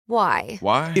Why?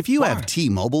 Why? If you have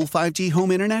T-Mobile 5G home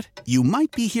internet, you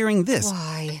might be hearing this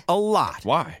Why? a lot.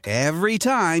 Why? Every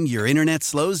time your internet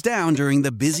slows down during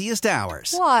the busiest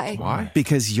hours. Why? Why?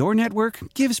 Because your network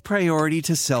gives priority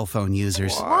to cell phone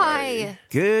users. Why?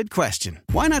 Good question.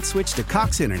 Why not switch to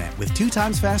Cox Internet with 2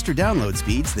 times faster download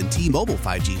speeds than T-Mobile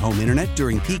 5G home internet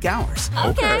during peak hours?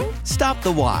 Okay. Stop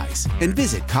the whys and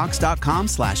visit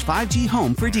cox.com/5G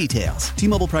home for details.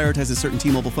 T-Mobile prioritizes certain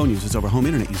T-Mobile phone users over home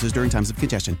internet users during times of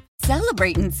congestion.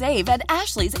 Celebrate and save at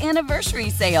Ashley's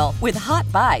Anniversary Sale. With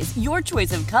Hot Buys, your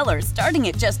choice of colors starting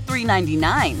at just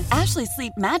 $3.99. Ashley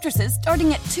Sleep mattresses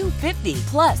starting at $2.50.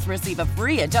 Plus, receive a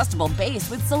free adjustable base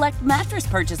with select mattress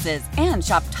purchases. And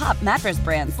shop top mattress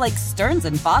brands like Stearns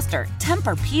 & Foster,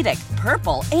 Tempur-Pedic,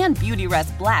 Purple, and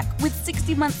Beautyrest Black with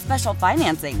 60-month special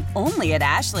financing. Only at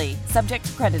Ashley. Subject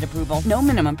to credit approval. No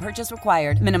minimum purchase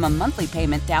required. Minimum monthly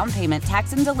payment, down payment,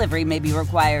 tax, and delivery may be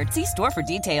required. See store for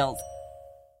details.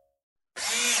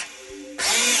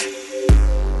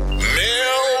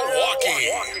 Milwaukee,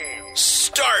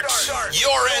 start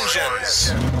your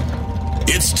engines.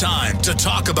 It's time to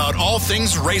talk about all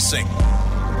things racing.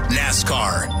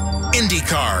 NASCAR,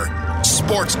 IndyCar,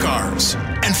 sports cars,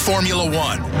 and Formula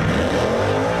One.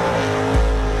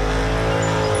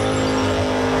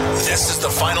 This is the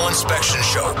Final Inspection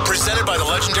Show, presented by the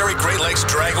legendary Great Lakes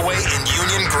Dragaway in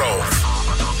Union Grove.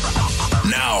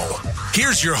 Now,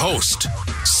 here's your host,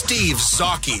 Steve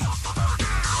Zocchi.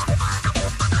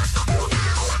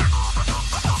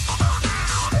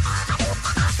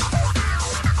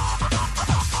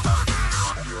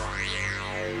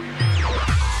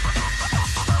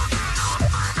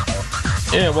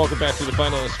 And welcome back to the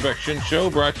Final Inspection Show,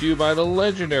 brought to you by the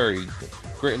legendary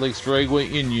Great Lakes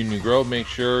Dragway in Union Grove. Make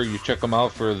sure you check them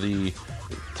out for the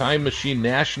Time Machine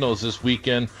Nationals this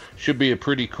weekend. Should be a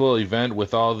pretty cool event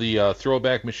with all the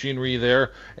throwback machinery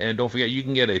there. And don't forget, you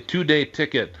can get a 2-day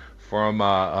ticket from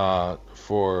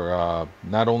for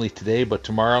not only today but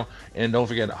tomorrow. And don't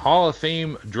forget, Hall of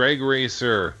Fame drag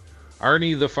racer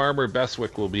Arnie the Farmer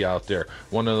Bestwick will be out there,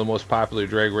 one of the most popular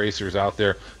drag racers out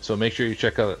there. So make sure you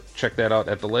check that out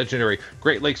at the legendary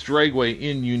Great Lakes Dragway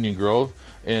in Union Grove.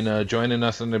 And joining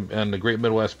us on the Great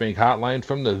Midwest Bank Hotline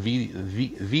from the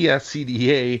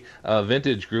VSCDA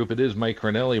Vintage Group, it is Mike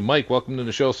Cornelli. Mike, welcome to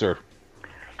the show, sir.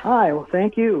 Hi, well,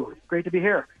 thank you. It's great to be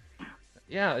here.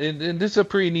 Yeah, and this is a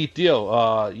pretty neat deal.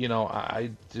 I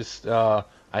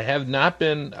have not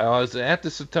been. I was at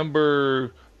the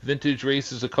September vintage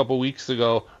races a couple years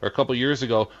ago,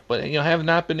 but I have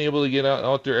not been able to get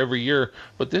out there every year.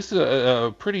 But this is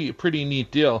a pretty neat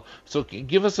deal. So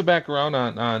give us a background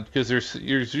on because there's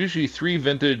usually 3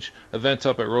 vintage events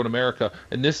up at Road America,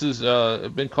 and this has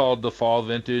been called the Fall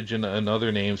Vintage and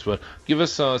other names. But give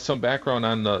us some background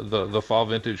on the Fall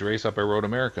Vintage race up at Road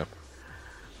America.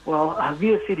 Well,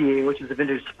 VSCDA, which is the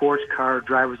Vintage Sports Car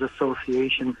Drivers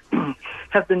Association,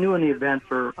 has been doing the event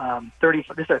for this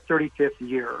is our 35th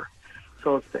year.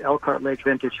 So it's the Elkhart Lake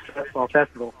Vintage Fall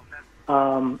Festival.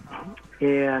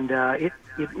 It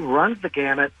runs the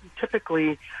gamut.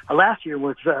 Typically, last year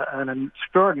was an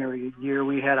extraordinary year.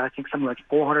 We had, I think, something like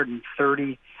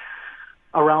 430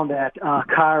 around that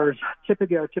cars.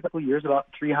 Typically, our typical year is about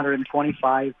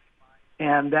 325.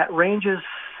 And that ranges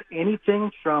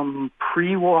anything from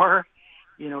pre-war,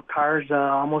 cars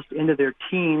almost into their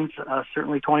teens,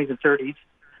 certainly 20s and 30s,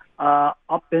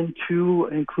 up into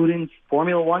including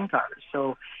Formula One cars.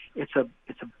 So it's a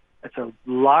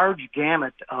large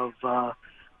gamut of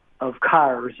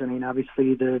cars. I mean,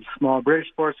 obviously the small British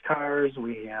sports cars.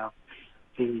 We have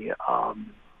the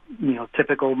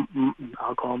typical,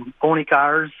 I'll call them pony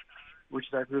cars, which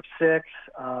is our Group 6,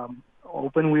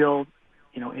 open wheel,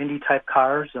 Indy type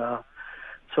cars.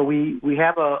 So we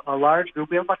have a large group.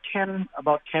 We have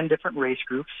about 10 different race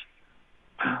groups,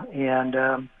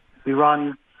 and we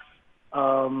run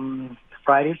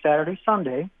Friday, Saturday,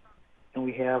 Sunday, and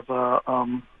we have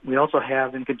we also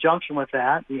have, in conjunction with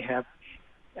that, we have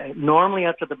normally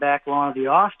up to the back lawn of the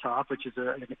Osthoff, which is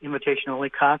an invitation-only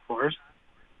concourse,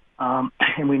 and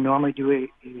we normally do a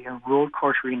road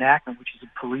course reenactment, which is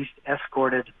a police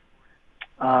escorted,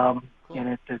 and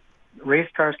the race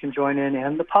cars can join in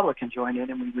and the public can join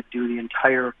in, and we would do the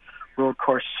entire road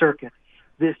course circuit.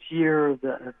 This year,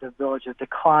 the village has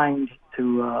declined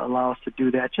to allow us to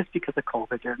do that just because of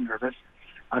COVID. They're nervous,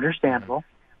 understandable.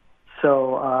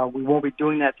 So we won't be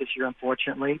doing that this year,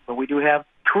 unfortunately. But we do have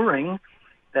touring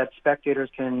that spectators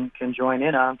can join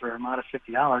in on for an amount of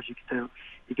 $50.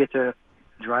 You get to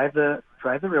drive the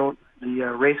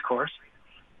race course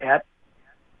at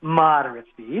moderate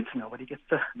speeds. Nobody gets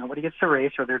to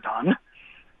race or they're done.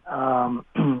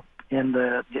 And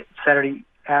the Saturday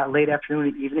late afternoon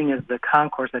and evening is the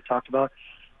concourse I talked about.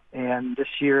 And this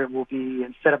year it will be,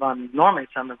 instead of normally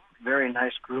it's on the very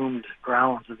nice groomed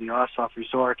grounds of the Ossoff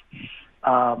Resort.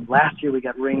 Last year we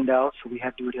got rained out, so we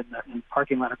had to do it in the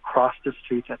parking lot across the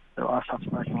street at the Ossoff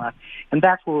parking lot. And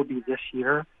that's where we'll be this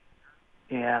year.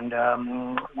 And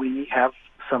we have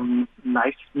some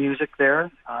nice music there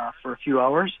for a few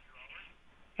hours.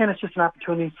 And it's just an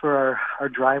opportunity for our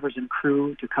drivers and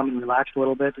crew to come and relax a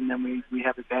little bit. And then we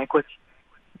have a banquet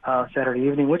Saturday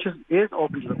evening, which is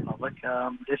open to the public.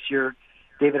 This year,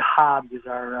 David Hobbs is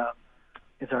our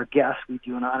guest. We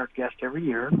do an honored guest every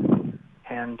year,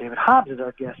 and David Hobbs is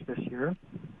our guest this year.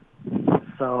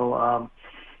 So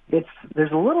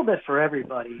there's a little bit for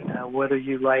everybody. Whether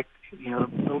you like a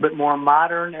little bit more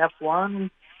modern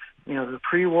F1, the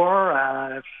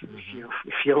pre-war.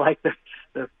 If you like the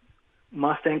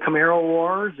Mustang Camaro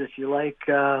wars, if you like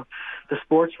the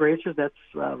sports races, that's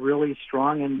really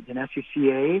strong in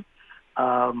SCCA.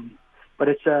 But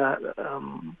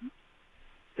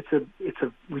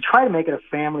we try to make it a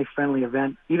family-friendly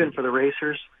event, even for the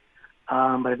racers.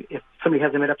 But if somebody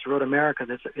hasn't been up to Road America,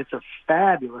 it's a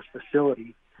fabulous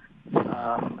facility.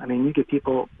 You get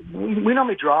people. We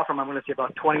normally draw from, I'm going to say,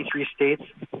 about 23 states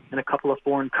and a couple of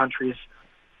foreign countries.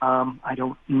 I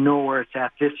don't know where it's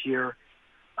at this year.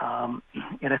 And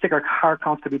I think our car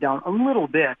counts could be down a little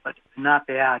bit, but not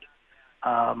bad.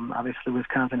 Obviously,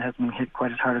 Wisconsin hasn't been hit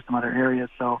quite as hard as some other areas.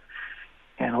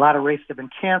 And a lot of races have been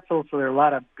canceled, so there are a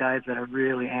lot of guys that are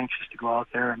really anxious to go out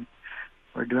there, and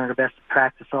we're doing our best to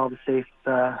practice all the safe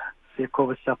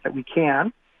COVID stuff that we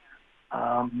can.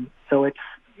 So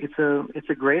it's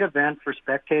a great event for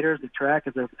spectators. The track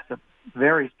is a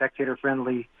very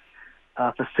spectator-friendly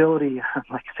facility,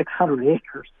 like 600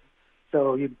 acres.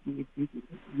 So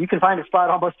you can find a spot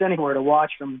almost anywhere to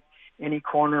watch from any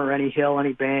corner or any hill,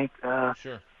 any bank.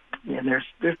 Sure. And there's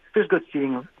good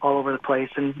seating all over the place,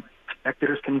 and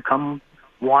spectators can come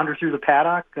wander through the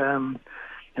paddock and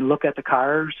look at the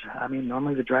cars.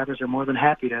 Normally the drivers are more than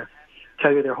happy to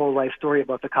tell you their whole life story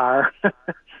about the car.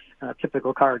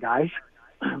 Typical car guys.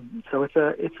 So it's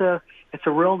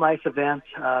a real nice event.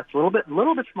 It's a little bit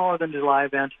smaller than the July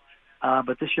event,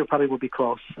 but this year probably will be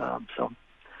close. So.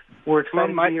 We're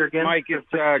excited to be here again. Mike, it's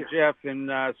Jeff, and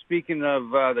speaking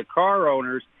of the car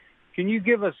owners, can you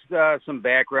give us some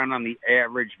background on the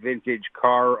average vintage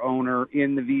car owner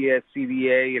in the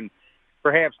VSCBA, and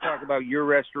perhaps talk about your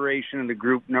restoration of the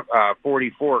Group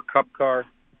 44 Cup car?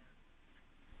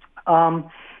 I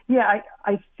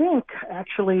think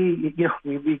actually,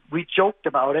 we joked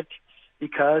about it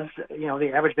because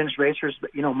the average vintage racers,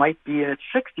 might be in its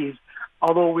 60s,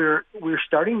 although we're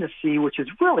starting to see, which is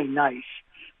really nice.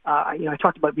 I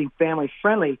talked about being family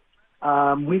friendly.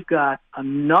 We've got a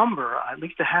number, at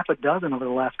least a half a dozen over the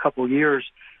last couple of years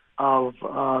of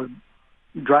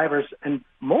drivers, and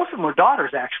most of them are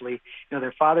daughters actually.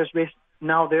 Their fathers race,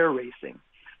 now they're racing.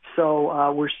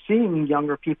 So we're seeing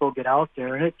younger people get out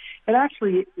there, and it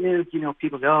actually is,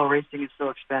 people say, oh, racing is so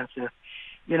expensive.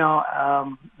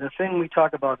 The thing we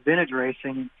talk about vintage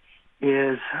racing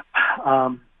is,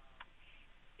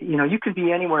 you could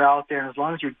be anywhere out there, and as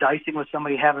long as you're dicing with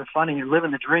somebody, having fun, and you're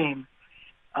living the dream,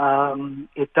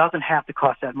 it doesn't have to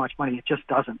cost that much money. It just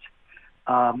doesn't.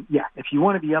 If you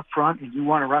want to be up front and you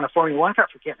want to run a Formula One car,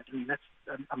 forget it. That's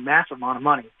a massive amount of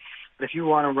money. But if you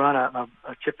want to run a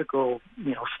typical,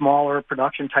 smaller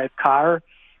production type car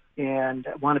and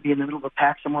want to be in the middle of a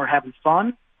pack somewhere having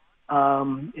fun,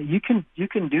 you can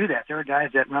do that. There are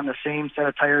guys that run the same set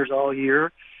of tires all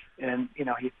year, and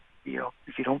if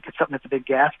you don't get something that's a big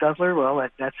gas guzzler, well,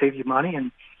 that saves you money.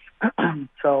 And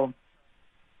so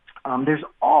there's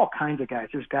all kinds of guys.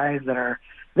 There's guys that are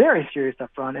very serious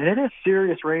up front, and it is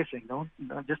serious racing. Don't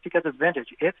just because it's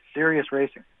vintage, it's serious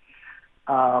racing.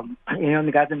 And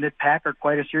the guys in mid-pack are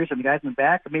quite as serious, and the guys in the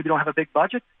back maybe don't have a big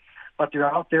budget, but they're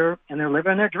out there and they're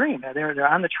living their dream. They're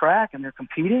on the track and they're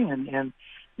competing, and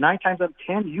 9 times out of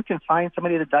 10, you can find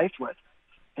somebody to dice with,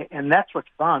 and that's what's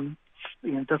fun.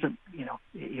 It doesn't,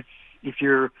 if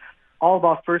you're all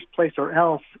about first place or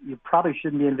else, you probably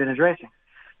shouldn't be in vintage racing.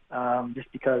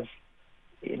 Just because,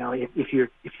 if you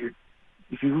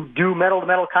do metal to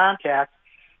metal contact,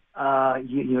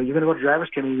 you're going to go to driver's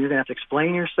committee. You're going to have to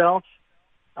explain yourself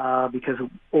because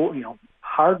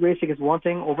hard racing is one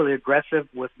thing. Overly aggressive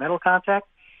with metal contact,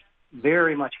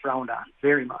 very much frowned on.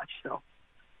 Very much so.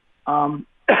 I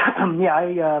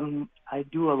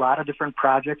do a lot of different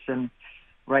projects, and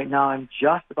right now I'm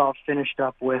just about finished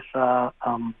up with the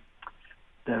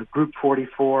Group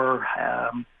 44.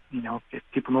 If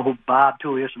people know who Bob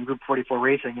Tooley is from Group 44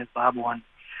 Racing, is Bob won,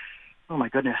 oh my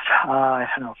goodness, 5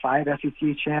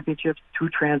 SEC championships, 2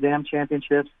 Trans Am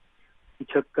championships,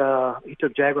 He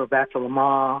took Jaguar back to Le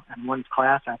Mans and won his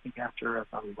class, I think, after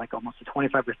like almost a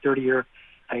 25 or 30-year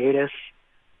hiatus.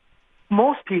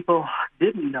 Most people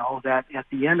didn't know that at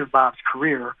the end of Bob's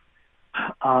career,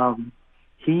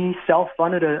 he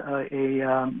self-funded a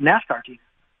NASCAR team.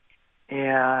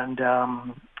 And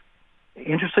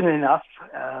interestingly enough,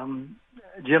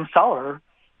 Jim Soller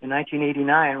in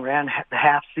 1989 ran the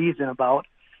half season about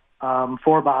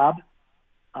for Bob.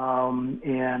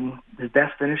 And his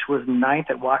best finish was 9th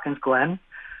at Watkins Glen.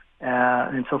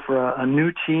 And so for a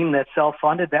new team that's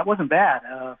self-funded, that wasn't bad.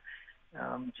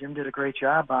 Jim did a great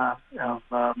job of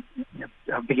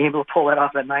being able to pull that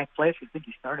off at 9th place. I think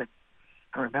he started,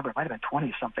 I don't remember, it might have been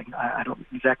 20-something. I don't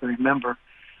exactly remember.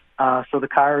 So the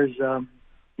car is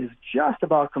just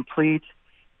about complete.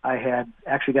 I had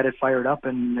actually got it fired up,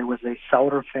 and there was a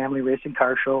Soller family racing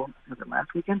car show, was it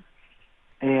last weekend?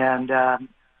 And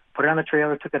put it on the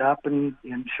trailer, took it up, and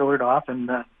showed it off, and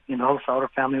the whole Soller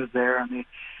family was there, and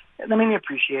they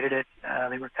appreciated it.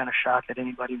 They were kind of shocked that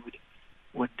anybody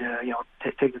would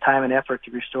take the time and effort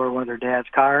to restore one of their dad's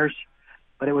cars.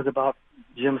 But it was about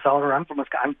Jim Soller. I'm from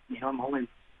Wisconsin. I'm only a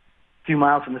few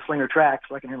miles from the Slinger track,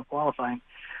 so I can handle qualifying.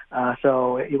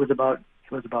 So it was about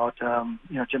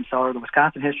Jim Soller, the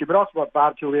Wisconsin history, but also about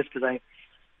Bob Julius, because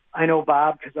I know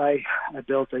Bob because I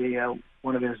built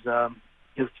one of his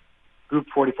Group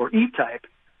 44 E-Type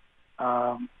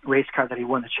race car that he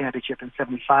won the championship in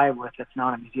 '75 with. That's now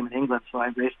in a museum in England. So I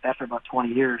raced that for about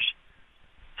 20 years.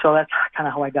 So that's kind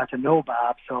of how I got to know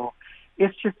Bob. So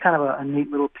it's just kind of a neat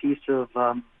little piece of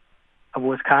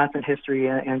Wisconsin history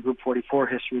and Group 44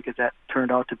 history, because that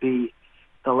turned out to be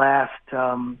the last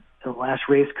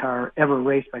race car ever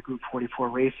raced by Group 44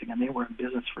 Racing, and they were in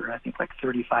business for I think like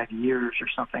 35 years or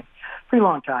something, pretty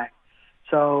long time.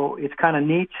 So it's kind of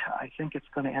neat. I think it's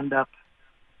going to end up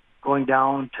going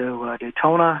down to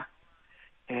Daytona,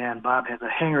 and Bob has a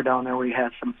hangar down there where he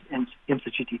has some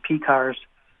IMSA GTP cars,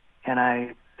 and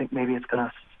I think maybe it's going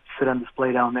to sit on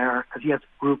display down there because he has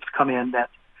groups come in that,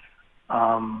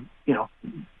 he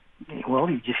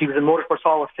was in Motorsports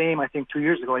Hall of Fame, I think 2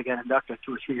 years ago. He got inducted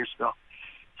 2 or 3 years ago.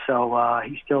 So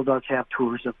he still does have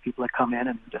tours of people that come in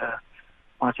and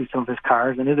want to see some of his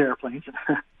cars and his airplanes.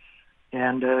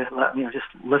 And just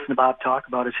listen to Bob talk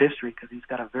about his history, because he's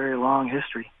got a very long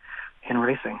history in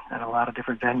racing at a lot of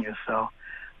different venues. So,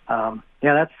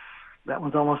 that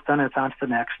one's almost done. It's on to the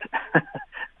next.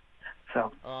 So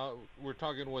we're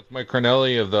talking with Mike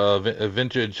Carnelli of the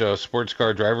Vintage Sports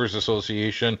Car Drivers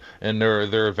Association and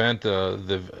their event,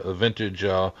 the Vintage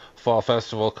Fall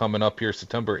Festival, coming up here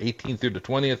September 18th through the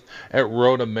 20th at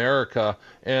Road America.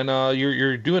 And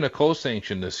you're doing a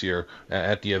co-sanction this year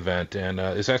at the event. And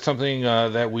is that something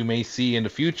that we may see in the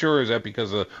future, or is that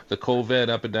because of the COVID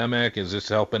epidemic? Is this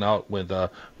helping out with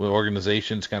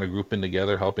organizations kind of grouping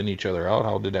together, helping each other out?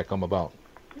 How did that come about?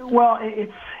 Well,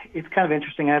 it's kind of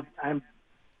interesting.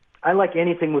 I like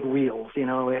anything with wheels. In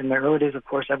the early days, of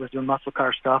course, I was doing muscle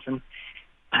car stuff, and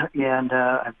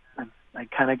I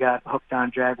kind of got hooked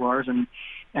on Jaguars, and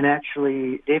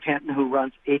actually Dave Hinton, who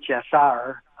runs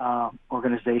HSR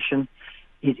organization,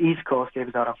 he's East Coast.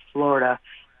 David's out of Florida.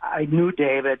 I knew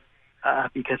David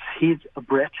because he's a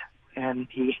Brit, and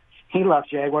he loves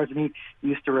Jaguars, and he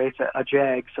used to race a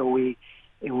Jag, so we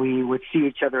would see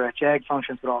each other at Jag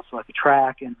functions, but also at the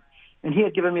track, and he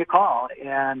had given me a call,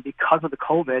 and because of the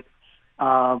COVID,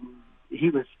 he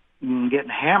was getting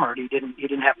hammered. He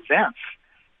didn't have events,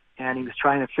 and he was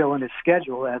trying to fill in his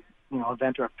schedule as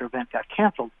event after event got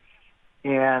canceled.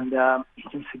 And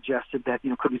he suggested that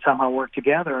could we somehow work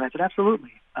together? And I said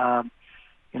absolutely. We're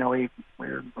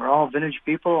all vintage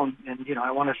people, and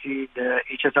I want to see the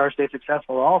HSR stay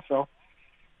successful also.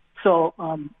 So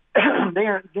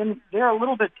they're a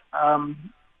little bit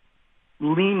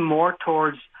lean more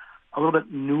towards a little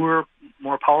bit newer,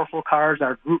 more powerful cars.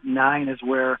 Our Group 9 is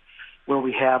where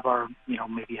we have our,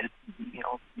 maybe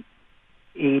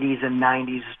 80s and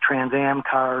 90s Trans Am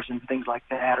cars and things like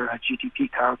that, or a GTP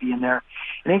car will be in there.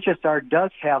 And HSR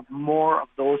does have more of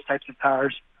those types of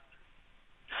cars,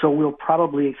 so we'll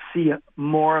probably see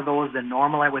more of those than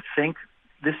normal, I would think,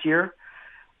 this year.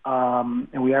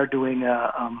 And we are doing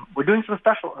we're doing some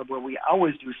special, where we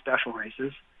always do special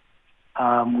races.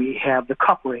 We have the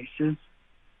Cup races,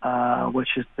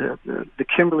 which is the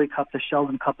Kimberly Cup, the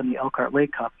Sheldon Cup, and the Elkhart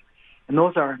Lake Cup. And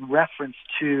those are in reference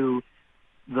to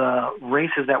the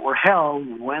races that were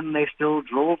held when they still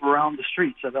drove around the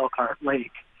streets of Elkhart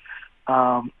Lake.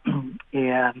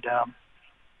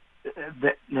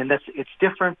 It's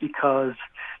different because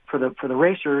for the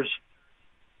racers,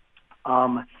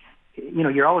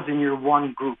 you're always in your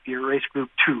one group, your race group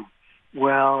 2.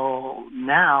 Well,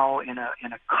 now in a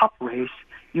cup race,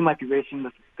 you might be racing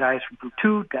with guys from Group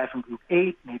 2, guys from Group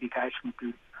 8, maybe guys from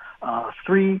Group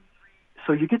 3.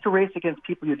 So you get to race against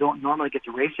people you don't normally get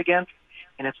to race against,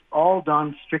 and it's all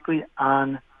done strictly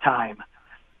on time.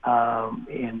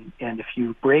 And if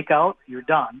you break out, you're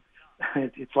done.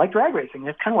 It's like drag racing.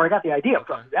 That's kind of where I got the idea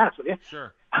from, to be honest with you.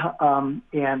 Sure.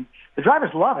 And the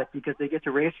drivers love it because they get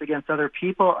to race against other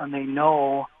people, and they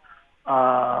know,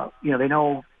 there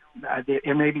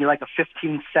may be like a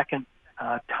 15-second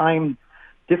time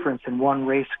difference in one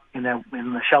race in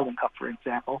the Sheldon Cup, for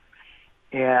example.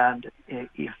 And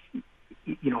if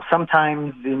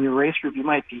sometimes in your race group you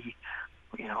might be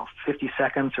 50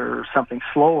 seconds or something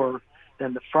slower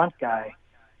than the front guy,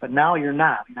 but now you're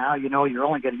not. Now you're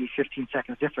only going to be 15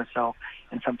 seconds different. So,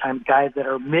 and sometimes guys that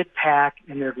are mid-pack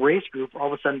in their race group all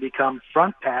of a sudden become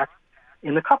front pack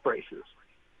in the cup races.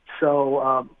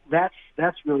 So that's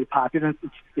really popular.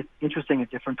 It's interesting and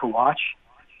different to watch.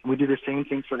 We do the same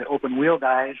thing for the open wheel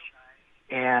guys.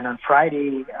 And on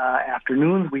Friday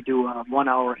afternoons, we do a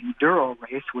 1-hour enduro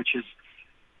race, which is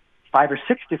 5 or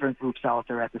 6 different groups out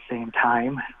there at the same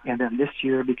time. And then this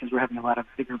year, because we're having a lot of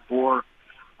bigger bore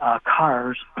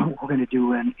cars, we're going to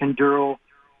do an enduro.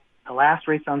 The last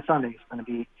race on Sunday is going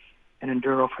to be an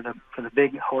enduro for the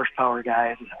big horsepower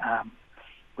guys,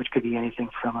 which could be anything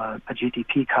from a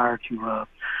GTP car to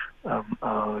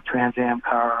a Trans Am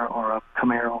car or a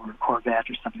Camaro or a Corvette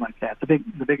or something like that. The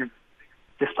bigger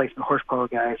displacement horsepower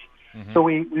guys. Mm-hmm. So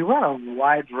we run a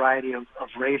wide variety of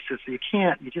races. So you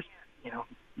can't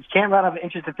run out of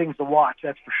interesting things to watch.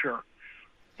 That's for sure.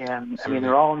 And I mean,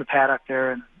 they're all in the paddock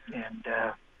there, and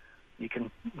you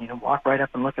can walk right up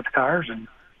and look at the cars, and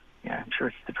I'm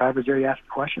sure the drivers there, you ask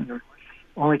questions, are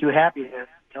only too happy to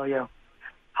tell you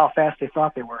how fast they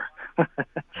thought they were.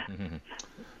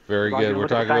 Very good. We're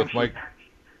talking with Mike.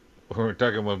 We're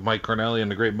talking with Mike Cornelli and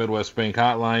the Great Midwest Bank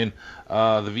Hotline.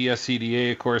 The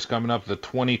VSCDA, of course, coming up, the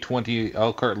 2020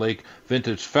 Elkhart Lake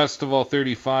Vintage Festival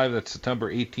 35. That's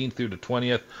September 18th through the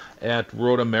 20th at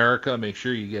Road America. Make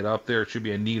sure you get up there. It should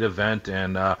be a neat event.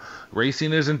 And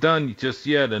racing isn't done just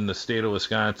yet in the state of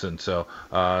Wisconsin. So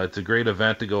it's a great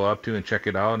event to go up to and check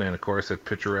it out. And, of course, at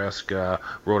picturesque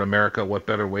Road America, what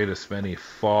better way to spend a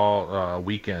fall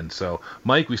weekend. So,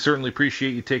 Mike, we certainly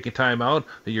appreciate you taking time out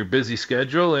of your busy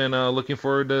schedule, and looking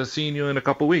forward to seeing you in a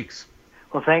couple weeks.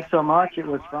 Well, thanks so much. It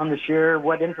was fun to share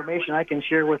what information I can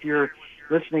share with your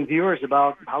listening viewers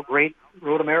about how great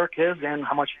Road America is and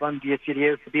how much fun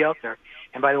VSCDA is to be out there.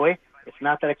 And by the way, it's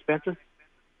not that expensive.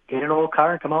 Get an old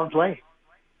car and come out and play.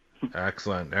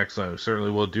 Excellent. We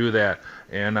certainly will do that.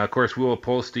 And, of course, we will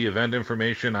post the event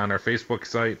information on our Facebook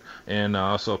site and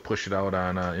also push it out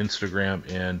on Instagram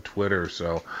and Twitter.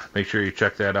 So make sure you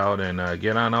check that out and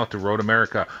get on out to Road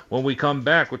America. When we come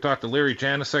back, we'll talk to Larry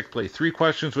Janicek, play 3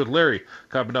 questions with Larry,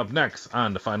 coming up next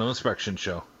on the Final Inspection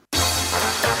Show.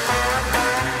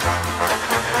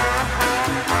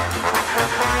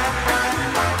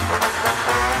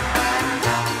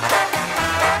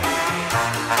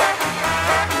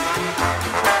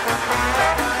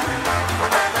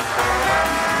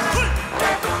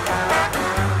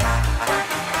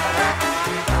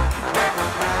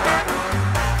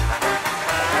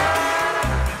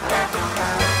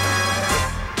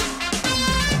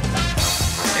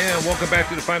 Welcome back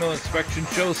to the Final Inspection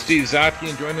Show. Steve Zotke,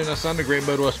 and joining us on the Great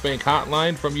Midwest Bank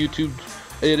Hotline from YouTube,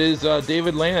 it is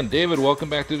David Land. David, welcome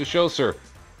back to the show, sir.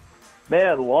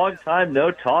 Man, long time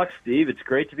no talk, Steve. It's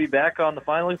great to be back on the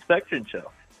Final Inspection Show.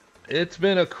 It's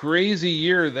been a crazy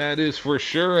year, that is for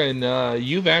sure, and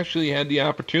you've actually had the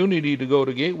opportunity to go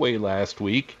to Gateway last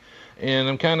week, and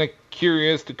I'm kind of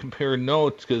curious to compare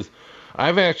notes because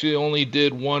I've actually only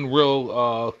did one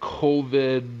real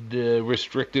COVID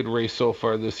restricted race so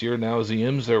far this year. Now is the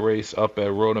IMSA race up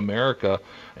at Road America.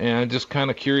 And I'm just kind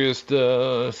of curious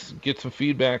to get some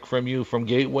feedback from you from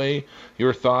Gateway,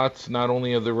 your thoughts not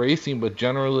only of the racing, but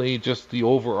generally just the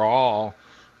overall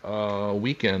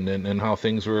weekend and how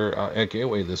things were at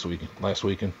Gateway last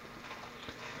weekend.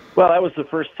 Well, that was the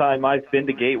first time I've been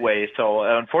to Gateway, so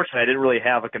unfortunately I didn't really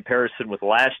have a comparison with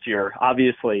last year.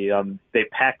 Obviously, they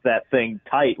packed that thing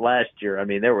tight last year. I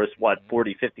mean, there was,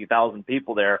 50,000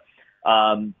 people there.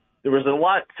 There was a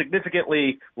lot,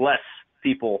 significantly less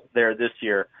people there this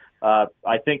year.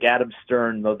 I think Adam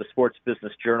Stern, though, the Sports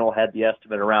Business Journal, had the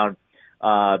estimate around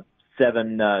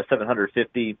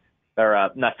 750,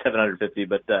 or not 750,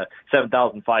 but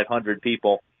 7,500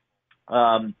 people.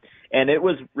 And it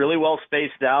was really well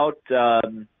spaced out.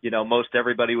 Most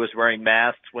everybody was wearing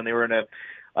masks when they were in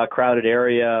a crowded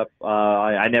area.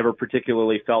 I never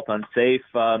particularly felt unsafe.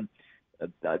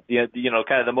 Kind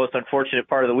of the most unfortunate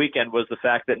part of the weekend was the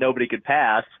fact that nobody could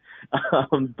pass.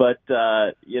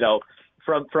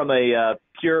 From a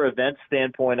pure event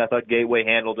standpoint, I thought Gateway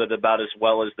handled it about as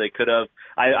well as they could have.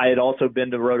 I had also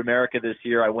been to Road America this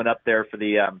year. I went up there for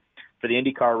the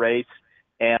IndyCar race,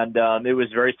 and it was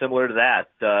very similar to that.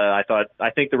 I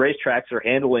think the racetracks are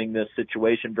handling this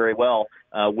situation very well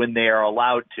when they are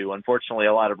allowed to. Unfortunately,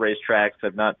 a lot of racetracks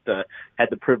have not had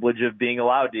the privilege of being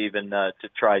allowed to even to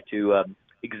try to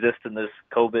exist in this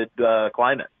COVID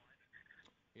climate.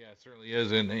 Yeah, it certainly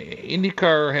is, and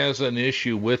IndyCar has an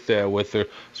issue with that,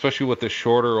 especially with the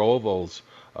shorter ovals.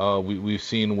 We've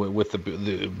seen with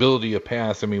the ability to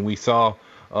pass. I mean, we saw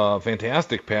a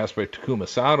fantastic pass by Takuma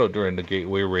Sato during the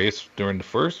Gateway race during the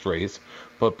first race,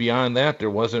 but beyond that, there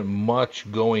wasn't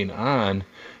much going on.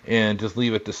 And just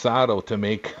leave it to Sato to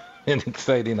make an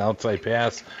exciting outside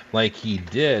pass like he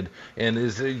did. And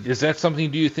is that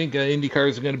something? Do you think IndyCar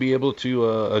is going to be able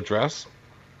to address?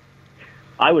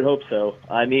 I would hope so.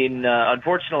 I mean,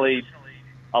 unfortunately,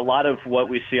 a lot of what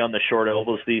we see on the short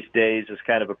ovals these days is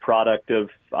kind of a product of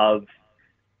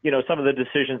some of the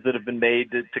decisions that have been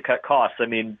made to cut costs. I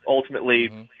mean,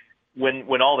 ultimately,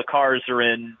 when all the cars are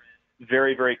in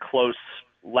very, very close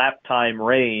lap time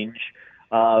range,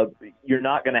 you're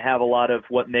not going to have a lot of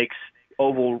what makes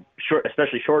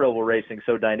especially short oval racing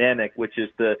so dynamic, which is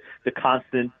the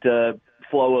constant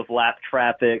flow of lap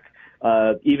traffic.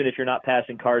 Even if you're not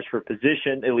passing cars for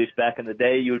position, at least back in the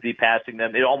day, you would be passing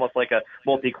them. It's almost like a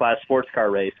multi-class sports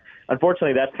car race.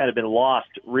 Unfortunately, that's kind of been lost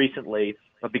recently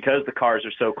because the cars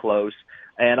are so close,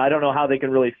 and I don't know how they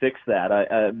can really fix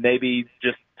that. Maybe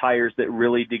just tires that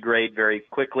really degrade very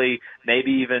quickly.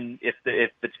 Maybe even if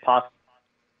it's possible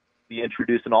to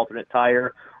introduce an alternate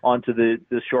tire onto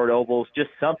the short ovals, just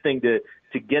something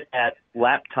to get that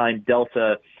lap time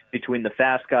delta between the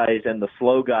fast guys and the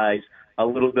slow guys a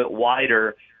little bit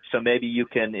wider, so maybe you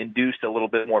can induce a little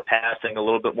bit more passing, a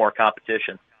little bit more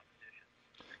competition.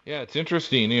 Yeah, it's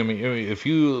interesting. I mean, if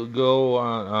you go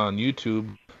on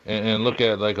YouTube and look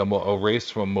at like a race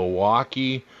from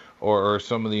Milwaukee or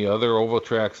some of the other oval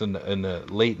tracks in the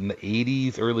late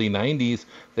 80s, early 90s,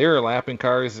 they were lapping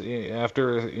cars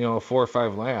after 4 or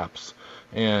 5 laps.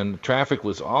 And traffic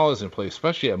was always in place,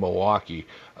 especially at Milwaukee,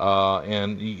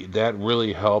 and that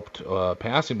really helped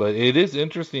passing. But it is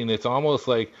interesting. It's almost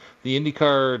like the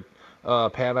IndyCar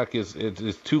paddock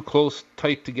is too close,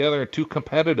 tight together, and too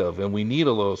competitive, and we need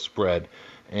a little spread.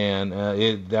 And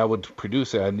that would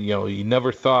produce that. And, you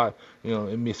never thought,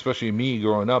 especially me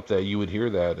growing up, that you would hear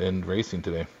that in racing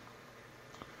today.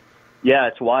 Yeah,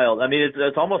 it's wild. I mean,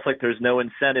 it's almost like there's no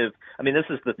incentive. I mean, this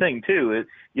is the thing, too.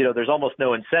 There's almost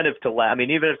no incentive to lap. I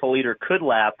mean, even if a leader could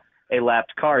lap a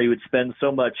lapped car, he would spend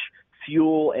so much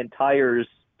fuel and tire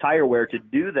wear to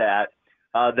do that,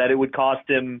 that it would cost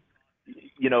him,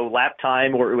 lap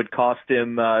time, or it would cost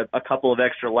him a couple of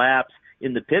extra laps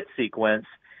in the pit sequence.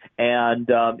 And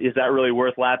is that really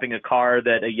worth lapping a car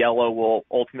that a yellow will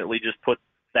ultimately just put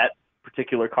that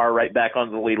particular car right back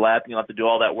onto the lead lap, and you'll have to do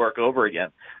all that work over again?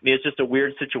 I mean, it's just a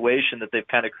weird situation that they've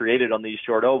kind of created on these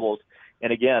short ovals.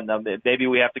 And again, maybe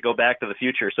we have to go back to the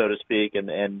future, so to speak,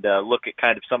 and look at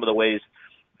kind of some of the ways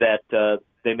that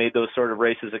they made those sort of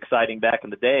races exciting back in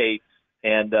the day,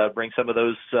 and bring some of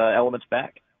those elements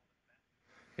back.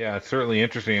 Yeah, it's certainly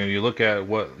interesting. And you look at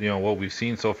what we've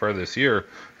seen so far this year.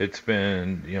 It's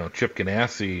been Chip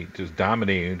Ganassi just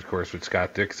dominating, of course, with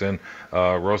Scott Dixon.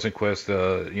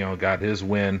 Rosenquist, got his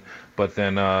win, but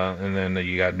then and then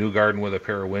you got Newgarden with a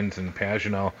pair of wins, and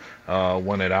Pagenaud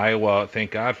won at Iowa.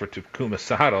 Thank God for Takuma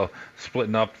Sato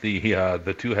splitting up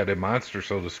the two-headed monster,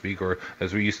 so to speak, or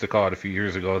as we used to call it a few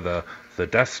years ago, the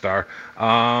Death Star.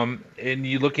 And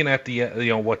you're looking at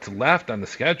the what's left on the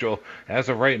schedule as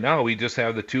of right now. We just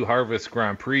have the 2 Harvest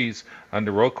Grand Prix on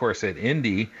the road course at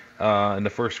Indy in the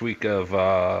first weekend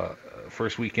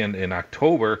in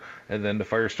October, and then the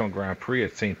Firestone Grand Prix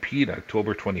at St. Pete,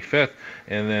 October 25th.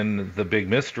 And then the big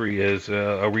mystery is,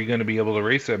 are we going to be able to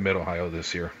race at Mid-Ohio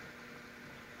this year?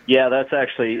 Yeah, that's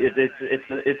actually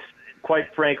it's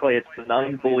quite frankly, it's an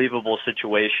unbelievable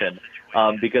situation,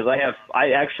 because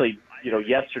I actually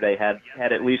yesterday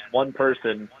had at least one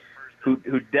person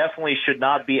who definitely should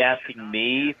not be asking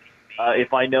me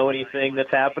if I know anything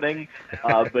that's happening,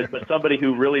 but somebody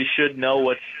who really should know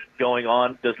what's going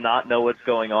on does not know what's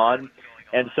going on.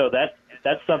 And so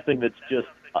that's something that's just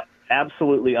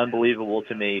absolutely unbelievable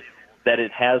to me, that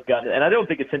it has gotten, and I don't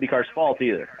think it's IndyCar's fault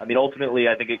either. I mean, ultimately,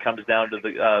 I think it comes down to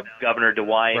the Governor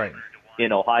DeWine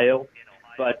in Ohio.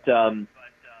 But the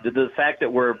fact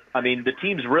that the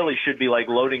teams really should be like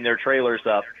loading their trailers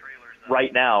up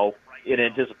right now in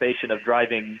anticipation of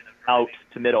driving out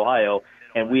to Mid-Ohio.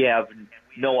 and we have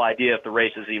no idea if the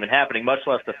race is even happening, much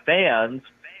less the fans,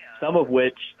 some of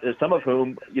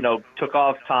whom, took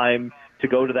off time to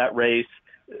go to that race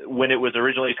when it was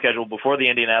originally scheduled before the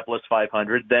Indianapolis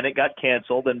 500. Then it got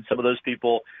canceled, and some of those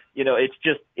people,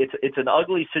 it's an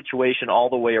ugly situation all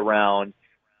the way around,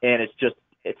 and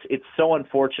it's so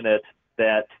unfortunate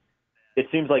that it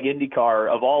seems like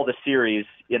IndyCar, of all the series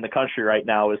in the country right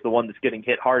now, is the one that's getting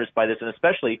hit hardest by this, and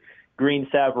especially Green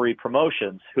Savory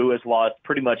Promotions, who has lost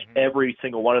pretty much every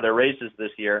single one of their races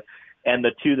this year, and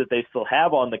the two that they still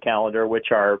have on the calendar,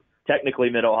 which are technically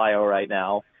Mid-Ohio right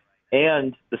now,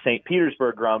 and the St.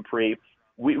 Petersburg Grand Prix,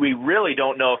 we really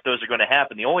don't know if those are going to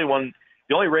happen. The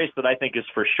only race that I think is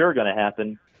for sure going to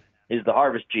happen is the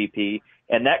Harvest GP,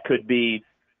 and that could be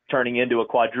turning into a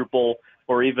quadruple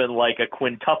or even like a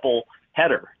quintuple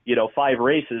header, 5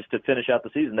 races to finish out the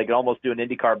season. They could almost do an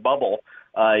IndyCar bubble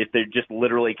if they just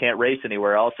literally can't race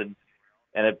anywhere else, and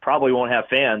it probably won't have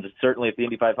fans. Certainly if the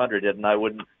Indy 500 did, and I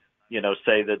wouldn't,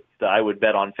 say that I would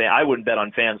bet on I wouldn't bet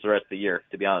on fans the rest of the year,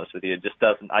 to be honest with you. It just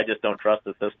doesn't. I just don't trust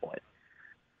at this point.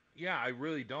 Yeah, I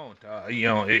really don't.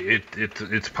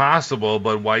 It's possible,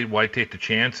 but why take the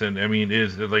chance? And I mean,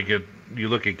 you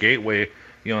look at Gateway,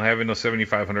 having those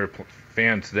 7,500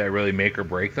 fans, did that really make or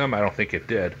break them? I don't think it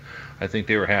did. I think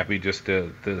they were happy just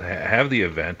to have the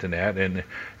event and that,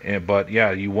 but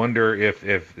yeah, you wonder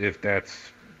if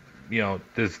that's,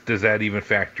 does that even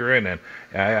factor in? And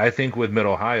I think with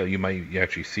Mid-Ohio, you might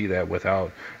actually see that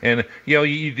without, and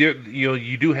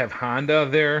you do have Honda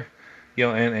there.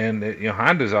 And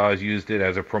Honda's always used it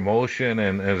as a promotion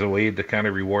and as a way to kind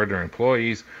of reward their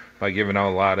employees by giving out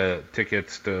a lot of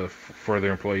tickets for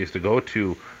their employees to go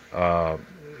to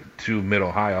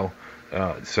Mid-Ohio.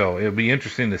 So it'll be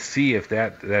interesting to see if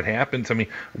that happens. I mean,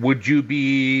 would you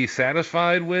be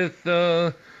satisfied with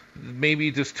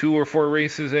maybe just 2 or 4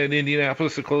 races at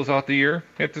Indianapolis to close out the year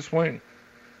at this point?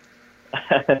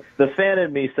 The fan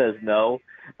in me says no.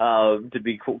 To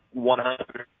be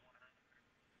 100.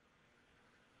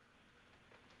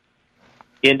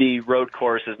 Indy road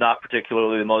course is not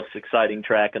particularly the most exciting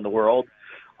track in the world.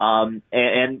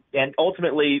 And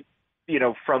ultimately,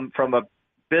 from a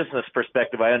business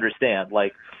perspective, I understand.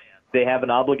 Like, they have an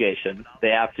obligation. They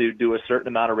have to do a certain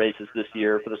amount of races this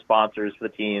year for the sponsors, for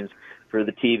the teams, for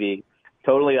the TV.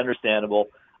 Totally understandable.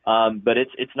 But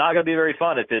it's not going to be very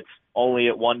fun if it's only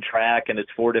at one track and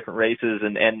it's 4 different races.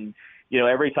 And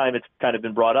every time it's kind of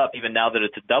been brought up, even now that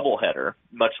it's a doubleheader,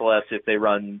 much less if they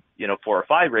run, 4 or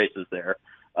 5 races there,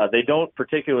 they don't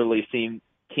particularly seem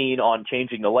keen on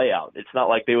changing the layout. It's not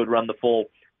like they would run the full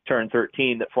turn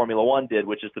 13 that Formula One did,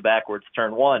 which is the backwards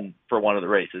turn 1 for one of the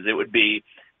races. It would be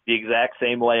the exact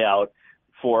same layout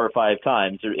 4 or 5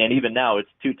 times, and even now it's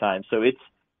 2 times. So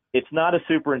it's not a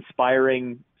super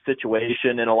inspiring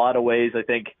situation in a lot of ways. I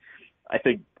think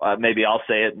maybe I'll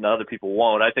say it and other people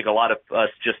won't. I think a lot of us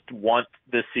just want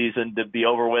this season to be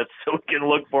over with so we can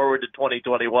look forward to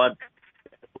 2021.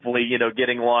 Hopefully,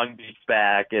 getting Long Beach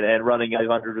back and running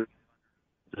 500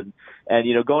 and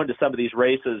going to some of these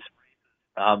races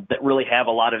that really have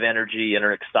a lot of energy and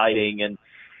are exciting and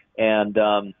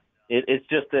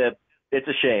it's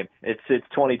a shame. It's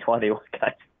 2020,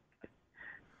 guys.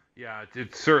 Yeah,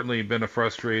 it's certainly been a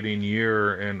frustrating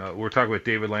year, and we're talking with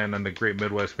David Land on the Great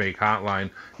Midwest Make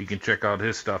Hotline. You can check out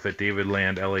his stuff at David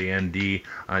Land, Land,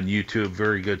 on YouTube.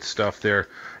 Very good stuff there.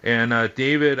 And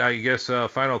David, I guess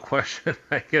final question.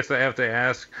 I guess I have to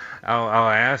ask. I'll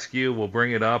ask you. We'll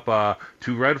bring it up.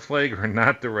 To red flag or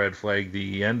not to red flag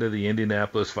the end of the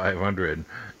Indianapolis 500.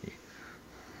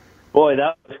 Boy,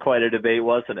 that was quite a debate,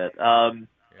 wasn't it?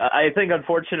 I think,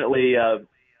 unfortunately,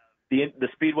 the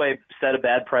Speedway set a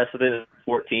bad precedent in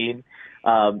 2014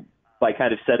 by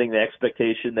kind of setting the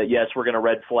expectation that, yes, we're going to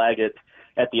red flag it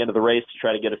at the end of the race to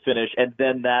try to get a finish, and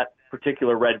then that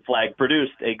particular red flag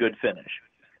produced a good finish.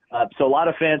 So a lot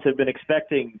of fans have been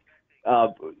expecting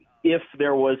if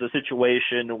there was a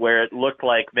situation where it looked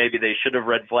like maybe they should have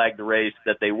red flagged the race,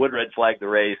 that they would red flag the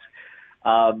race.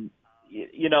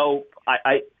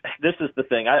 This is the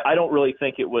thing. I don't really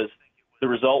think the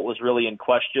result was really in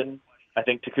question. I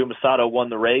think Takuma Sato won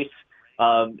the race.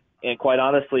 And quite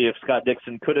honestly, if Scott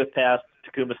Dixon could have passed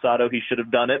Takuma Sato, he should have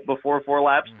done it before 4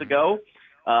 laps to go.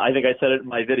 I think I said it in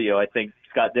my video. I think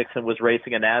Scott Dixon was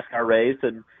racing a NASCAR race,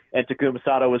 and Takuma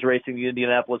Sato was racing the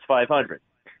Indianapolis 500.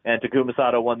 And Takuma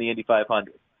Sato won the Indy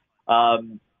 500.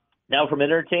 Now, from an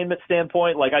entertainment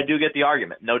standpoint, I do get the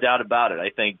argument, no doubt about it.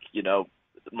 I think,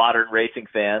 modern racing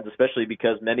fans, especially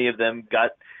because many of them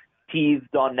got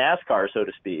teased on NASCAR, so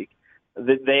to speak,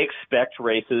 they expect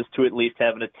races to at least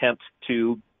have an attempt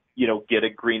to, get a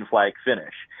green flag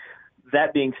finish.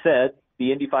 That being said,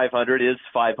 the Indy 500 is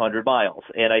 500 miles.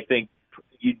 And I think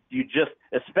you just,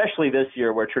 especially this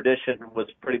year where tradition was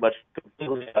pretty much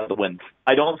completely out of the wind,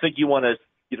 I don't think you want to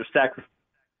sacrifice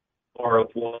more of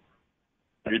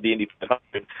 100 the Indy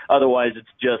 500. Otherwise, it's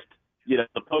just,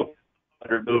 the Pope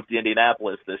 500 moved to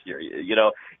Indianapolis this year.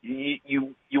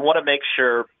 You want to make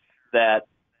sure that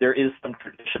there is some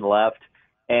tradition left.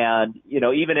 And,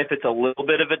 even if it's a little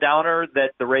bit of a downer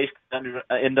that the race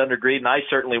ended under green, I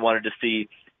certainly wanted to see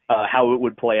how it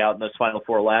would play out in those final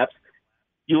 4 laps.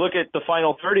 You look at the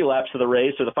final 30 laps of the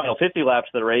race or the final 50 laps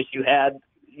of the race, you had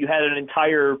an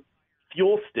entire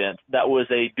fuel stint that was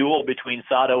a duel between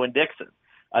Sato and Dixon.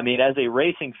 I mean, as a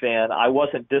racing fan, I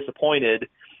wasn't disappointed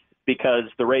because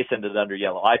the race ended under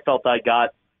yellow. I felt I got,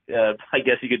 I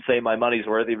guess you could say, my money's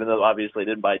worth, even though obviously I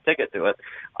didn't buy a ticket to it.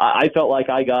 I felt like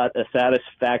I got a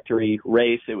satisfactory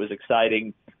race. It was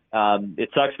exciting. It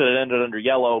sucks that it ended under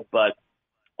yellow, but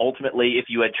ultimately, if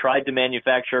you had tried to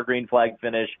manufacture a green flag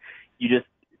finish, you just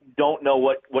don't know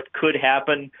what could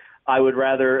happen. I would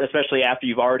rather, especially after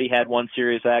you've already had one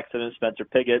serious accident, Spencer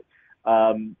Pigot,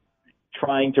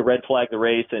 trying to red flag the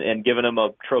race and giving him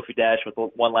a trophy dash with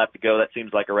 1 lap to go, that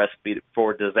seems like a recipe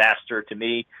for disaster to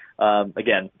me.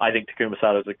 Again, I think Takuma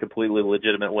Sato is a completely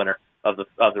legitimate winner of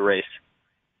the race.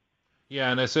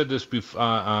 Yeah, and I said this before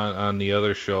on the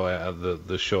other show,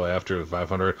 the show after the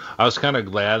 500. I was kind of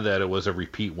glad that it was a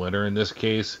repeat winner in this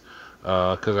case,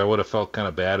 because I would have felt kind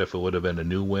of bad if it would have been a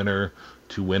new winner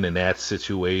to win in that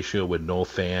situation with no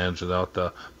fans, without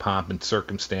the pomp and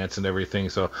circumstance and everything.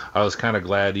 So I was kind of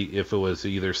glad if it was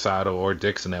either Sato or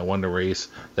Dixon that won the race,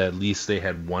 that at least they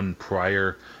had won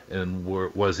prior and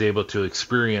was able to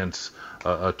experience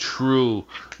a true,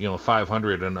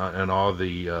 500 and all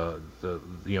the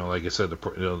like I said,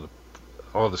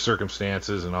 all the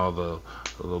circumstances and all the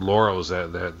laurels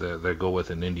that go with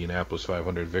an Indianapolis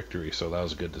 500 victory. So that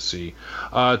was good to see.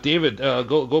 David,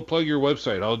 go plug your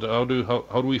website.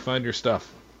 How do we find your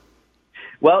stuff?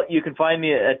 Well, you can find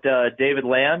me at David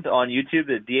Land on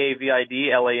YouTube, at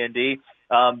DavidLand.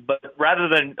 But rather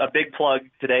than a big plug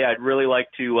today, I'd really like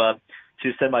to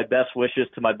send my best wishes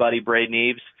to my buddy Braden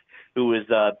Eves, who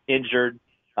was injured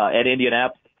at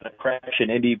Indianapolis. A crash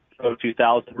in Indy Pro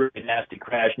 2000, really nasty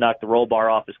crash, knocked the roll bar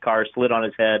off his car, slid on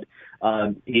his head.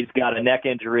 He's got a neck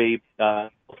injury,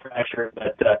 fracture,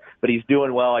 but he's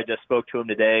doing well. I just spoke to him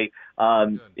today.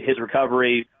 His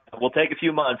recovery will take a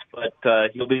few months, but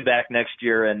he'll be back next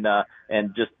year.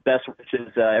 And just best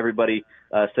wishes, everybody.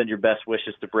 Send your best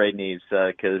wishes to Braden Eves,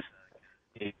 because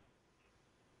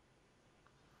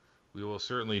we will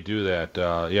certainly do that.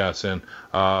 Yes, and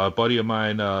a buddy of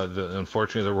mine,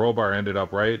 unfortunately, the roll bar ended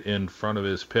up right in front of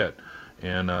his pit.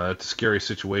 And it's a scary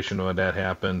situation when that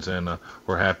happens, and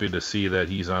we're happy to see that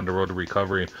he's on the road to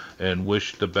recovery, and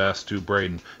wish the best to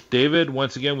Braden. David,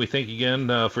 once again, we thank you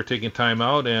again for taking time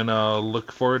out, and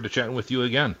look forward to chatting with you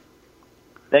again.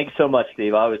 Thanks so much,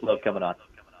 Steve. I always love coming on.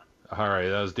 All right,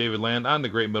 that was David Land on the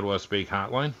Great Midwest Bank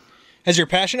Hotline. Has your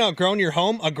passion outgrown your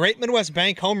home? A Great Midwest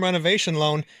Bank home renovation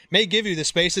loan may give you the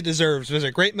space it deserves.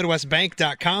 Visit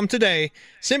greatmidwestbank.com today.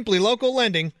 Simply local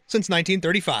lending since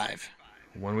 1935.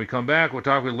 When we come back, we'll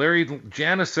talk with Larry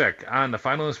Janicek on the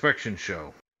Final Inspection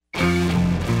Show.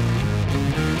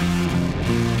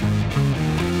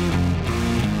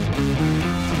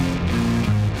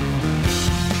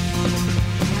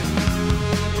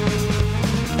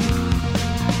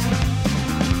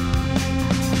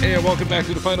 Hey, welcome back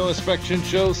to the Final Inspection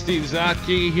Show. Steve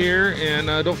Zotke here, and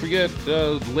don't forget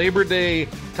Labor Day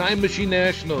Time Machine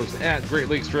Nationals at Great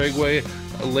Lakes Dragway,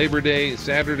 Labor Day,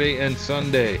 Saturday and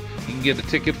Sunday. You can get a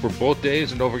ticket for both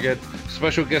days, and don't forget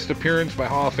special guest appearance by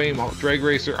Hall of Fame drag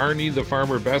racer Arnie the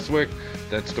Farmer Beswick.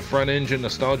 That's the Front Engine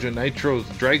Nostalgia Nitros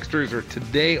dragsters are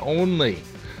today only,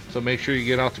 so make sure you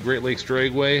get out to Great Lakes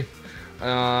Dragway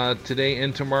today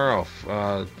and tomorrow.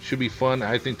 Should be fun.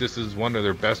 I think this is one of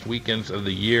their best weekends of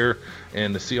the year,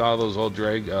 and to see all those old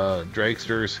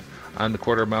dragsters on the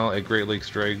quarter mile at Great Lakes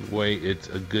Dragway, it's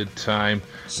a good time.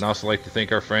 And I also like to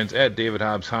thank our friends at David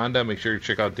Hobbs Honda. Make sure you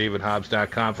check out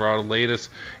davidhobbs.com for all the latest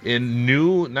in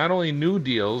not only new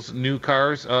deals, new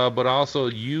cars, but also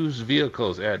used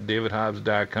vehicles at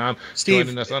davidhobbs.com. Steve,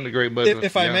 joining us on the Great Midwest.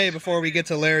 If I may, before we get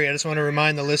to Larry, I just want to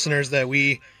remind the listeners that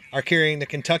we are carrying the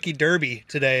Kentucky Derby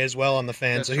today as well on the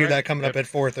Fan. So hear that coming up at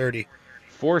 4:30.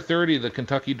 4:30, the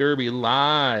Kentucky Derby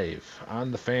live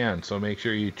on the Fan. So make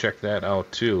sure you check that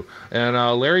out too. And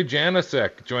Larry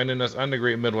Janicek joining us on the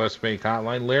Great Midwest Bank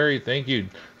Hotline. Larry, thank you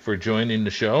for joining the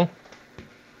show.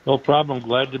 No problem.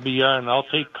 Glad to be on. I'll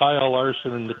take Kyle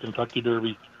Larson in the Kentucky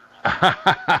Derby.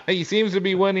 He seems to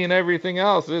be winning everything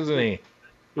else, isn't he?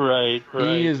 Right.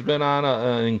 He has been on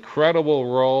an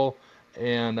incredible roll.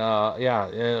 And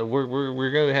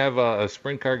we're going to have a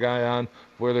sprint car guy on,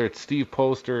 whether it's Steve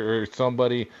Poster or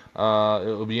somebody.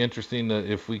 It'll be interesting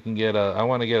if we can get I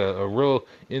want to get a real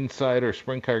insider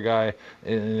sprint car guy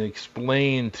and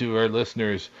explain to our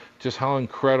listeners just how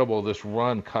incredible this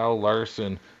run Kyle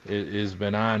Larson has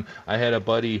been on. I had a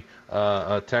buddy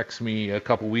text me a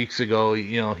couple weeks ago.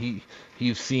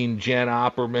 He's seen Jan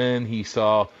Opperman. He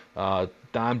saw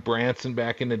Don Branson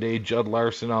back in the day, Judd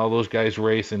Larson, all those guys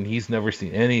race, and he's never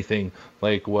seen anything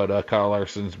like what Kyle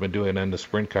Larson's been doing on the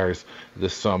sprint cars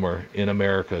this summer in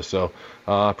America. So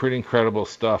pretty incredible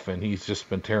stuff, and he's just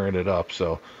been tearing it up.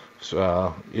 So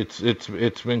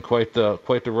it's been quite the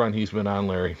run he's been on,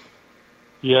 Larry.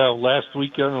 Yeah, last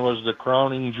weekend was the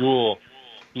crowning jewel.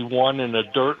 He won in a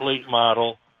dirt late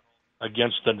model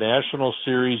against the National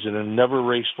Series and had never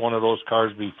raced one of those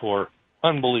cars before.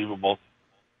 Unbelievable.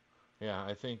 Yeah,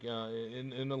 I think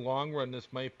in the long run, this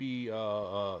might be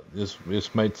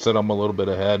this might set him a little bit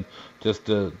ahead, just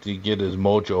to get his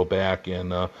mojo back.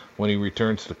 And when he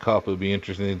returns to the Cup, it'll be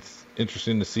interesting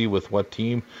to see with what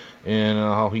team and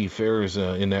how he fares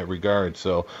in that regard.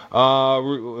 So,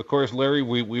 of course, Larry,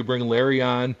 we bring Larry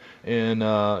on,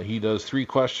 and he does 3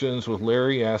 questions with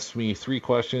Larry. Asks me 3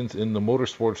 questions in the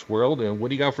motorsports world. And what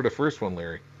do you got for the first one,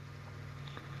 Larry?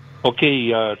 Okay,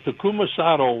 Takuma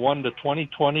Sato won the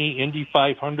 2020 Indy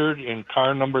 500 in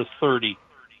car number 30.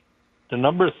 The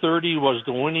number 30 was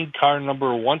the winning car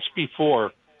number once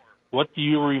before. What do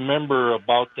you remember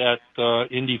about that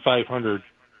Indy 500?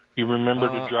 You remember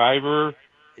the driver,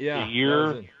 the year?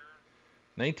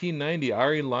 1990,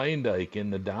 Arie Luyendyk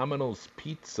in the Domino's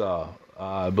Pizza.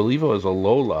 I believe it was a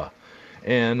Lola,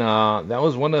 and that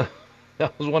was one of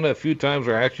the few times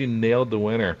where I actually nailed the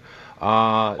winner.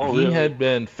 He had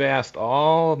been fast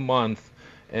all month,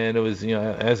 and it was,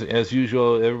 as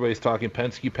usual, everybody's talking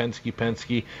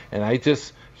Penske, and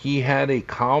he had a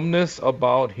calmness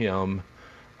about him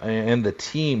and the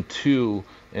team too,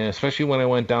 and especially when I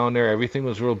went down there, everything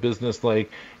was real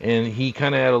businesslike, and he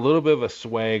kind of had a little bit of a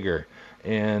swagger,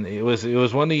 and it was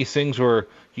one of these things where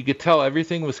you could tell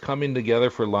everything was coming together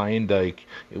for Luyendyk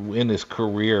in his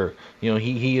career.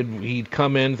 He'd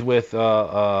come in with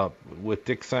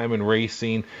Dick Simon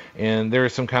Racing, and there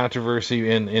was some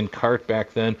controversy in kart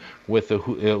back then with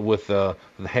the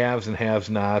haves and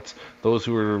have-nots, those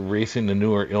who were racing the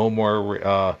newer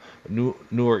Ilmor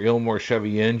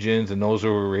Chevy engines, and those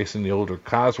who were racing the older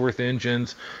Cosworth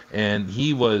engines, and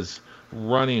he was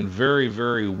running very,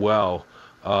 very well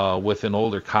with an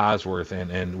older Cosworth,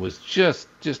 and was just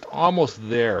almost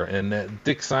there, and that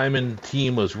Dick Simon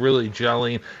team was really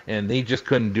gelling, and they just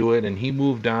couldn't do it, and he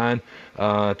moved on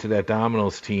to that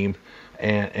Domino's team,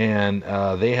 and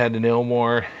they had an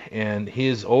Ilmor, and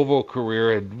his oval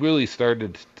career had really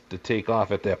started to take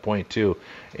off at that point too,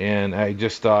 and I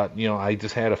just thought, I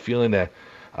just had a feeling that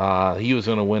he was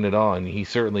going to win it all, and he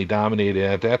certainly dominated.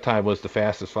 At that time, was the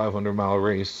fastest 500-mile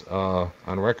race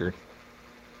on record.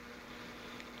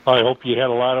 I hope you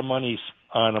had a lot of money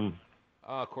on him.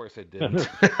 Of course I didn't.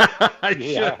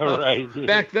 Yeah, right.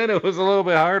 Back then it was a little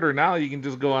bit harder. Now you can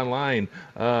just go online.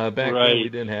 Back then we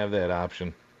didn't have that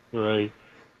option. Right.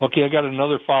 Okay, I got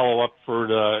another follow-up for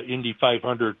the Indy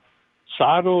 500.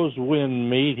 Sato's win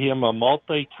made him a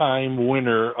multi-time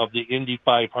winner of the Indy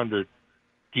 500.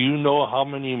 Do you know how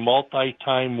many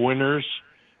multi-time winners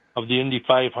of the Indy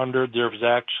 500 there's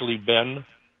actually been?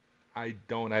 I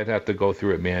don't. I'd have to go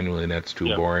through it manually, and that's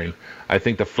too boring. I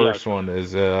think the first one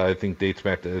is, dates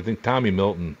back to, Tommy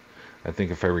Milton,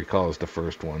 if I recall, is the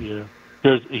first one.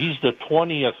 Yeah. He's the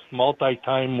 20th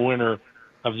multi-time winner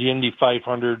of the Indy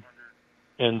 500,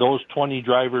 and those 20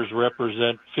 drivers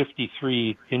represent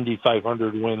 53 Indy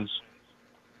 500 wins.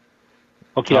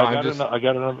 Okay, I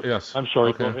got another. Yes. I'm sorry,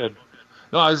 okay. Go ahead.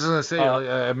 No, I was just going to say,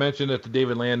 I mentioned it to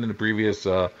David Land in the previous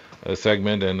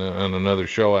segment and on another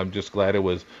show. I'm just glad it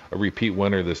was a repeat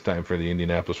winner this time for the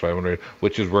Indianapolis 500,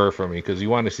 which is rare for me because you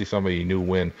want to see somebody new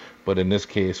win. But in this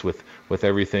case, with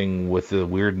everything, with the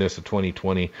weirdness of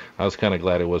 2020, I was kind of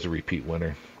glad it was a repeat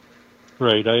winner.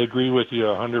 Right, I agree with you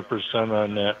 100%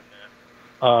 on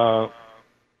that.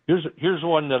 Here's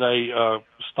one that I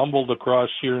stumbled across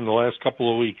here in the last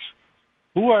couple of weeks.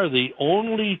 Who are the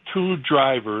only 2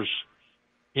 drivers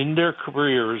in their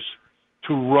careers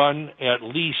to run at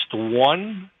least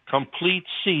one complete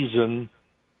season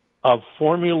of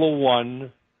Formula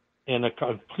One and a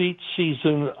complete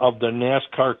season of the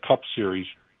NASCAR Cup Series?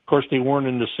 Of course, they weren't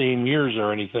in the same years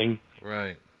or anything.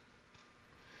 Right.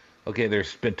 Okay,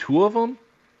 there's been 2 of them?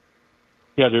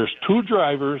 Yeah, there's 2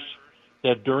 drivers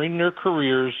that during their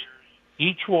careers,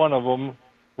 each one of them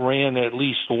ran at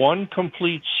least one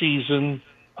complete season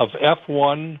of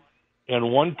F1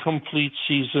 and one complete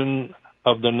season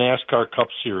of the NASCAR Cup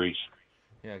Series.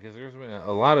 Yeah, because there's been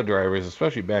a lot of drivers,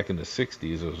 especially back in the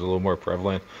 60s, it was a little more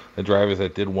prevalent. The drivers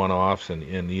that did one-offs and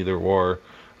either or,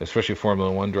 especially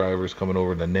Formula One drivers coming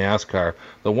over to NASCAR.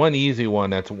 The one easy one,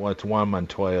 that's Juan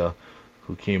Montoya,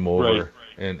 who came over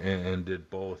and did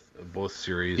both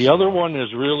series. The other one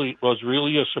was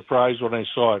really a surprise when I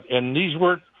saw it. And these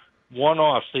weren't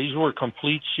one-offs. These were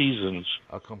complete seasons.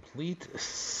 A complete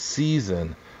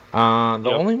season. The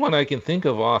only one I can think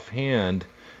of offhand,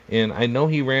 and I know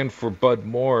he ran for Bud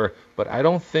Moore, but I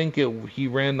don't think he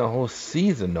ran the whole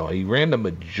season, though. He ran the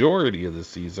majority of the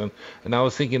season. And I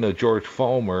was thinking of George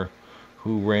Fulmer,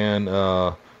 who ran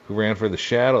for the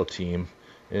Shadow team,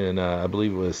 and I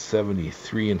believe it was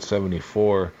 73 and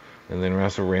 74, and then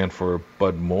also ran for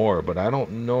Bud Moore. But I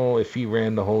don't know if he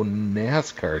ran the whole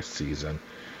NASCAR season.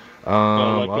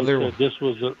 I said, this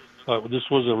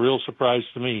was a real surprise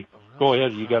to me. Go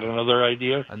ahead. You got another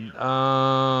idea?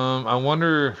 I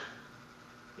wonder.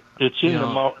 It's in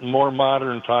the more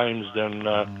modern times than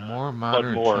more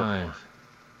modern Bud Moore. Times.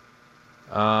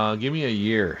 Give me a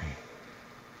year.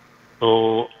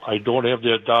 Oh, I don't have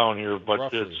that down here, but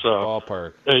roughly, it's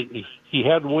ballpark. He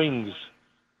had wings.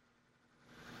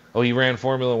 Oh, he ran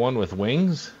Formula One with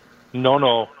wings?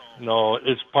 No.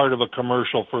 It's part of a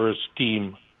commercial for his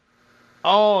team.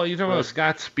 Oh, you're talking about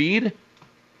Scott Speed?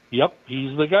 Yep,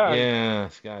 he's the guy. Yeah,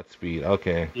 Scott Speed.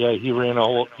 Okay. Yeah, he ran a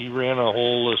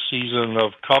whole season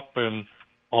of Cup and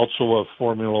also a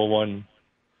Formula One.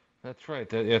 That's right.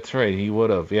 That's right. He would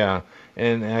have. Yeah,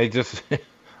 and I just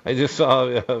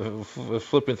saw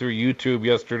flipping through YouTube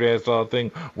yesterday. I saw a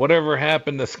thing. Whatever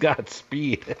happened to Scott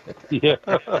Speed? Yeah.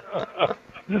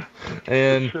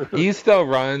 And he still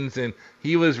runs, and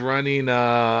he was running.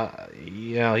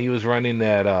 He was running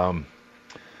that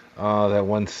that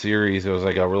one series. It was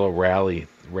like a real rally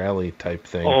type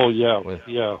thing. Oh yeah,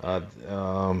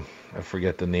 I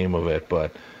forget the name of it,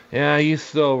 but yeah, he's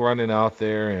still running out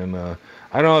there. And I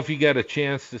don't know if you got a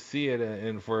chance to see it.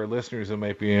 And for our listeners that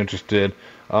might be interested,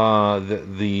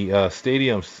 the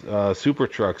Stadium Super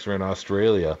Trucks are in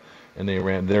Australia, and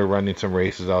they're running some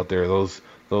races out there. Those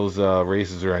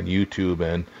races are on YouTube,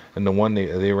 and the one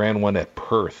they ran one at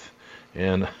Perth,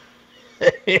 and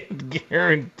it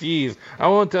guarantees. I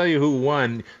won't tell you who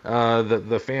won.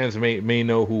 The fans may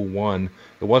know who won.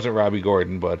 It wasn't Robbie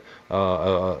Gordon, but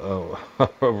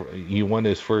he won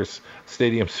his first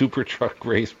Stadium Super Truck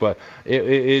race. But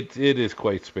it is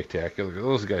quite spectacular.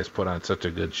 Those guys put on such a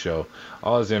good show.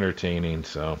 Always entertaining.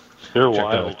 So they're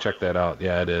wild. Check that out.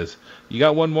 Yeah, it is. You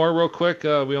got one more real quick?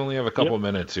 We only have a couple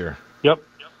minutes here. Yep.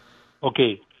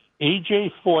 Okay.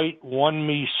 A.J. Foyt won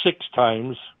me 6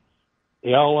 times.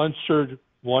 Al Unser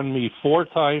won me 4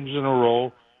 times in a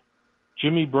row.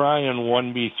 Jimmy Bryan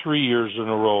won me 3 years in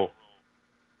a row.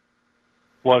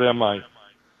 What am I?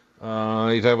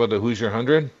 You talking about the Hoosier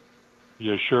 100?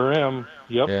 You sure am.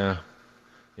 Yep. Yeah.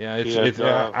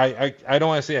 I don't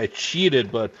want to say I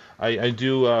cheated, but I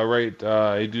do write.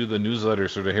 I do the newsletter,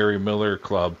 sort of Harry Miller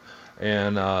Club,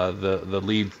 and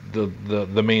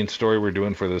the main story we're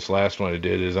doing for this last one I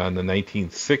did is on the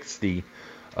 1960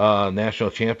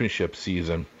 national championship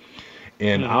season.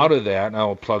 And out of that, and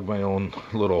I'll plug my own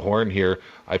little horn here,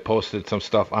 I posted some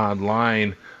stuff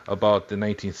online about the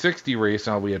 1960 race.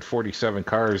 Now we had 47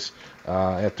 cars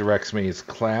at the Rex Mays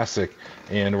Classic,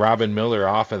 and Robin Miller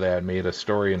off of that made a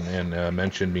story and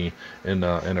mentioned me in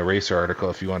a racer article.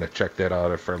 If you want to check that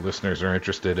out, if our listeners are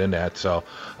interested in that, so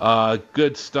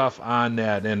good stuff on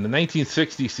that. And the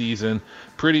 1960 season,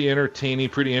 pretty entertaining,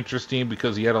 pretty interesting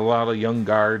because he had a lot of young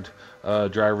guard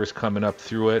drivers coming up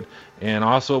through it, and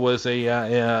also was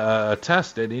a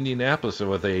test at Indianapolis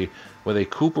with a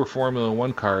Cooper Formula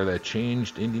One car that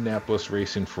changed Indianapolis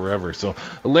racing forever. So,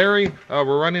 Larry,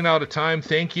 we're running out of time.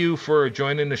 Thank you for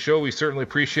joining the show. We certainly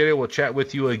appreciate it. We'll chat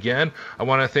with you again. I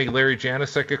want to thank Larry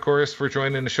Janicek, of course, for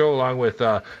joining the show, along with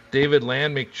David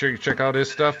Land. Make sure you check out his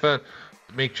stuff.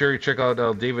 Make sure you check out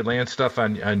David Land's stuff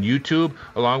on YouTube,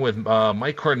 along with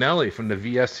Mike Cornelli from the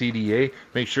VSCDA.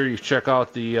 Make sure you check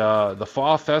out the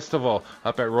Fall Festival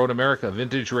up at Road America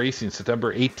Vintage Racing,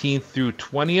 September 18th through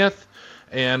 20th.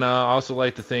 And also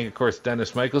like to thank, of course,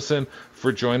 Dennis Michelson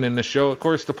for joining the show. Of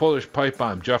course, the Polish Pipe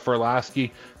Bomb, Jeff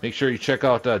Orlowski. Make sure you check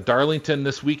out Darlington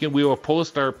this weekend. We will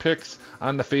post our picks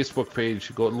on the Facebook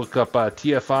page. Go look up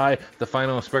TFI, the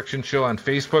Final Inspection Show on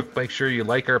Facebook. Make sure you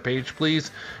like our page,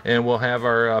 please, and we'll have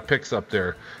our picks up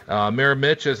there. Mayor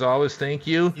Mitch, as always, thank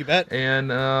you. You bet. And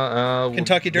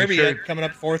Kentucky Derby coming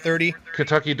up 4:30.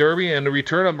 Kentucky Derby and the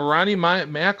return of Ronnie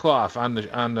Mackloff on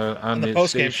the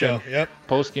post game show. Yep.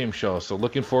 Post game show. So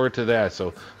looking forward to that.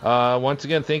 So once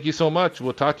again, thank you so much. much.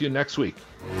 We'll talk to you next week.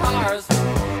 Cars.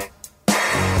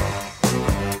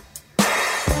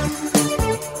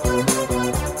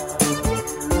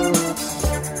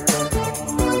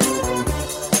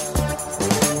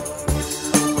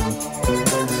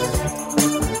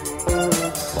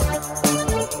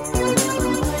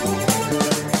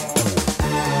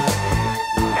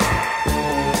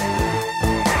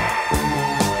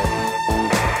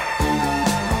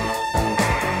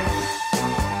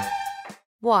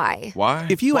 Why? Why?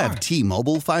 If you have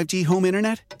T-Mobile 5G home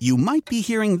internet, you might be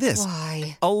hearing this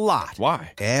Why? a lot.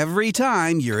 Why? Every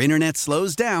time your internet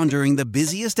slows down during the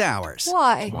busiest hours.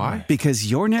 Why? Why?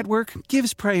 Because your network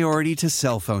gives priority to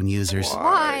cell phone users.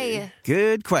 Why?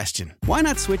 Good question. Why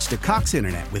not switch to Cox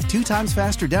Internet with 2 times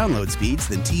faster download speeds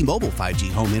than T-Mobile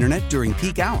 5G home internet during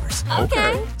peak hours?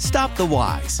 Okay. Stop the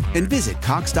whys and visit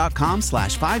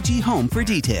cox.com/5G home for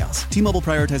details. T-Mobile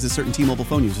prioritizes certain T-Mobile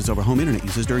phone users over home internet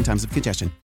users during times of congestion.